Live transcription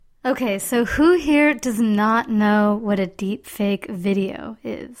Okay, so who here does not know what a deepfake video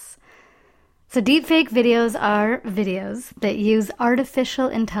is? So deepfake videos are videos that use artificial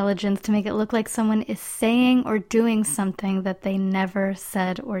intelligence to make it look like someone is saying or doing something that they never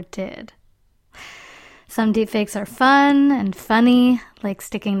said or did. Some deepfakes are fun and funny, like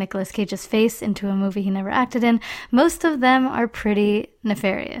sticking Nicolas Cage's face into a movie he never acted in. Most of them are pretty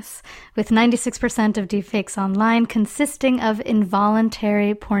nefarious, with 96% of deepfakes online consisting of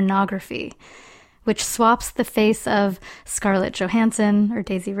involuntary pornography, which swaps the face of Scarlett Johansson or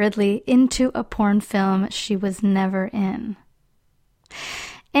Daisy Ridley into a porn film she was never in.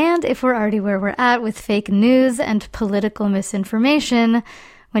 And if we're already where we're at with fake news and political misinformation,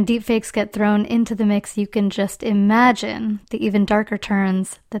 when deepfakes get thrown into the mix, you can just imagine the even darker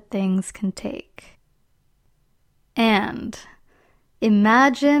turns that things can take. And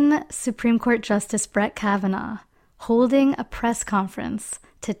imagine Supreme Court Justice Brett Kavanaugh holding a press conference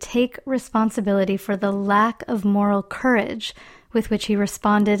to take responsibility for the lack of moral courage with which he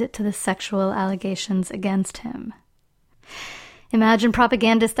responded to the sexual allegations against him. Imagine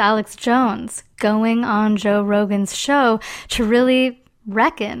propagandist Alex Jones going on Joe Rogan's show to really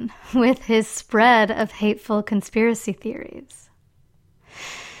reckon with his spread of hateful conspiracy theories.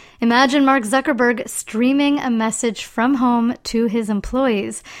 Imagine Mark Zuckerberg streaming a message from home to his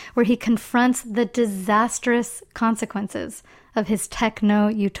employees where he confronts the disastrous consequences of his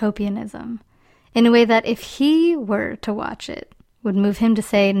techno-utopianism in a way that if he were to watch it would move him to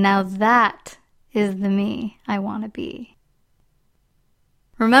say, now that is the me I want to be.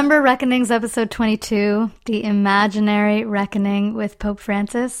 Remember Reckonings episode 22, the imaginary reckoning with Pope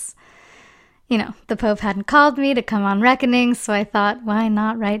Francis? You know, the Pope hadn't called me to come on Reckonings, so I thought, why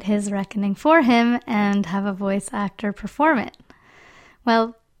not write his reckoning for him and have a voice actor perform it?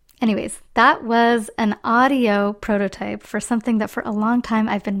 Well, anyways, that was an audio prototype for something that for a long time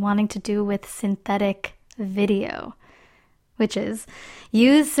I've been wanting to do with synthetic video, which is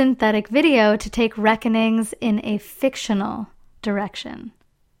use synthetic video to take reckonings in a fictional direction.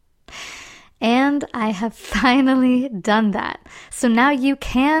 And I have finally done that. So now you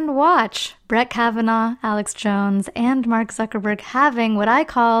can watch Brett Kavanaugh, Alex Jones, and Mark Zuckerberg having what I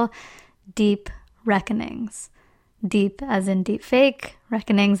call deep reckonings. Deep as in deep fake,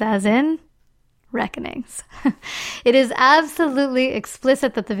 reckonings as in reckonings. It is absolutely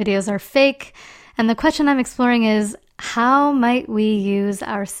explicit that the videos are fake, and the question I'm exploring is, how might we use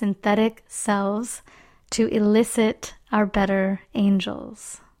our synthetic selves to elicit our better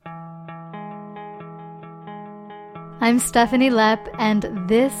angels? I'm Stephanie Lepp, and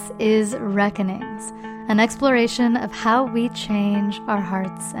this is Reckonings, an exploration of how we change our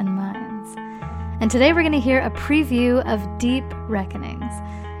hearts and minds. And today we're going to hear a preview of Deep Reckonings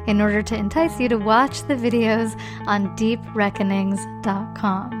in order to entice you to watch the videos on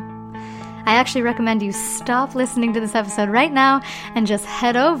deepreckonings.com. I actually recommend you stop listening to this episode right now and just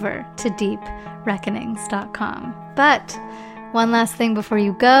head over to deepreckonings.com. But one last thing before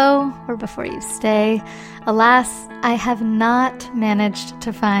you go, or before you stay. Alas, I have not managed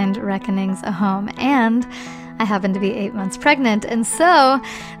to find Reckonings a home, and I happen to be 8 months pregnant, and so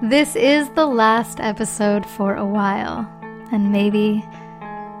this is the last episode for a while, and maybe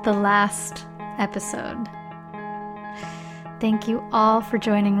the last episode. Thank you all for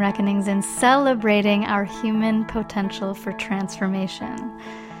joining Reckonings and celebrating our human potential for transformation.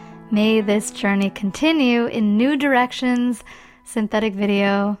 May this journey continue in new directions, synthetic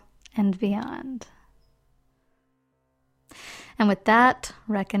video, and beyond. And with that,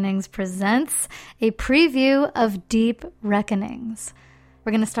 Reckonings presents a preview of Deep Reckonings.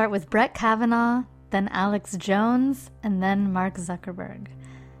 We're going to start with Brett Kavanaugh, then Alex Jones, and then Mark Zuckerberg.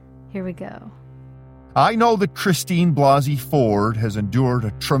 Here we go. I know that Christine Blasey Ford has endured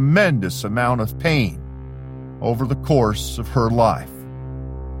a tremendous amount of pain over the course of her life.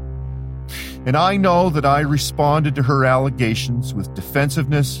 And I know that I responded to her allegations with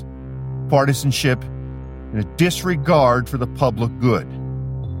defensiveness, partisanship, and a disregard for the public good,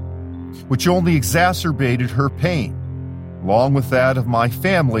 which only exacerbated her pain, along with that of my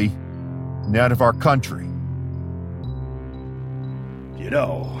family and that of our country. You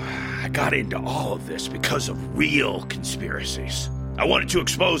know, I got into all of this because of real conspiracies. I wanted to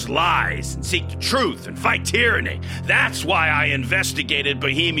expose lies and seek the truth and fight tyranny. That's why I investigated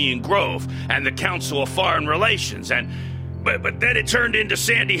Bohemian Grove and the Council of Foreign Relations. But then it turned into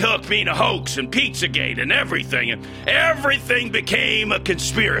Sandy Hook being a hoax and Pizzagate and everything became a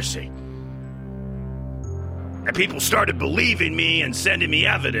conspiracy. And people started believing me and sending me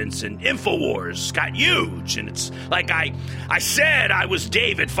evidence, and InfoWars got huge. And it's like I said I was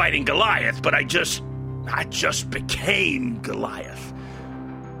David fighting Goliath, but I just became Goliath.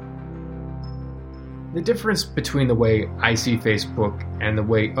 The difference between the way I see Facebook and the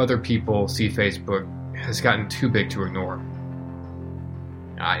way other people see Facebook has gotten too big to ignore.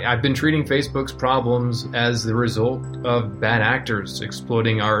 I've been treating Facebook's problems as the result of bad actors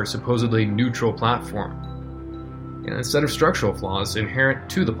exploiting our supposedly neutral platform, instead of structural flaws inherent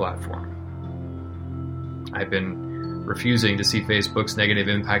to the platform. I've been refusing to see Facebook's negative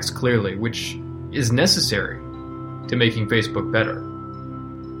impacts clearly, which is necessary to making Facebook better.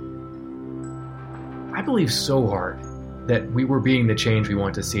 I believe so hard that we were being the change we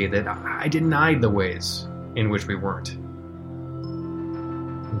want to see that I denied the ways in which we weren't.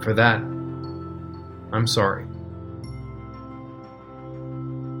 And for that, I'm sorry.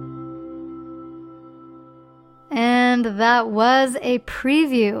 And that was a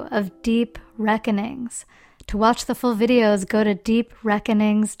preview of Deep Reckonings. To watch the full videos, go to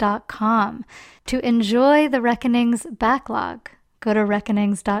deepreckonings.com. To enjoy the Reckonings backlog, go to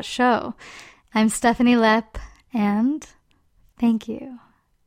reckonings.show. I'm Stephanie Lepp, and thank you.